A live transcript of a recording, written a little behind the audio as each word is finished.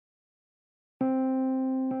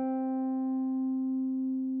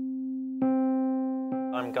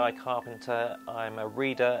I'm Guy Carpenter. I'm a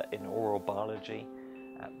reader in oral biology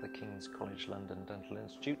at the King's College London Dental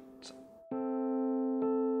Institute.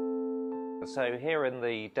 So here in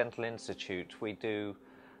the Dental Institute we do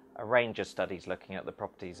a range of studies looking at the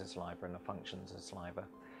properties of saliva and the functions of saliva.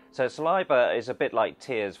 So saliva is a bit like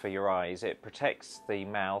tears for your eyes. It protects the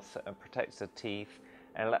mouth and protects the teeth,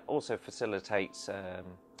 and it also facilitates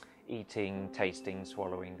eating, tasting,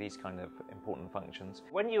 swallowing, these kind of important functions.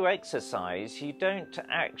 When you exercise, you don't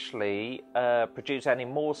actually produce any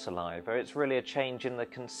more saliva. It's really a change in the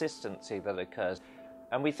consistency that occurs.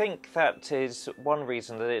 And we think that is one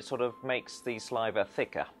reason that it sort of makes the saliva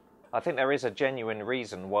thicker. I think there is a genuine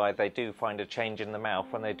reason why they do find a change in the mouth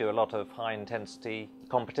when they do a lot of high intensity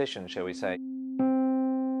competition, shall we say.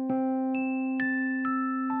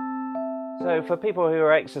 So for people who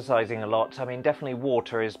are exercising a lot, I mean, definitely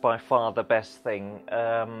water is by far the best thing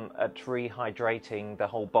at rehydrating the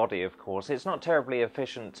whole body, of course. It's not terribly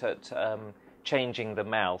efficient at changing the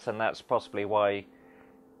mouth, and that's possibly why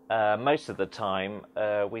most of the time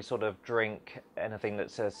we sort of drink anything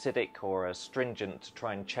that's acidic or astringent to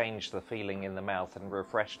try and change the feeling in the mouth and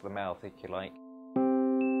refresh the mouth, if you like.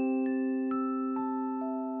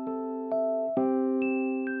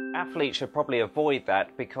 Athletes should probably avoid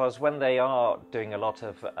that, because when they are doing a lot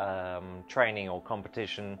of training or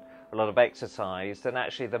competition, a lot of exercise, then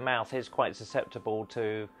actually the mouth is quite susceptible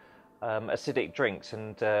to acidic drinks,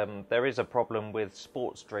 and there is a problem with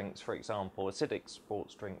sports drinks, for example, acidic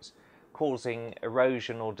sports drinks, causing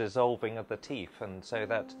erosion or dissolving of the teeth, and so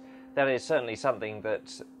that is certainly something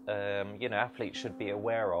that athletes should be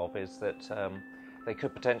aware of, is that they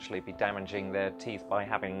could potentially be damaging their teeth by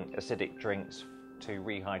having acidic drinks to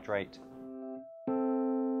rehydrate.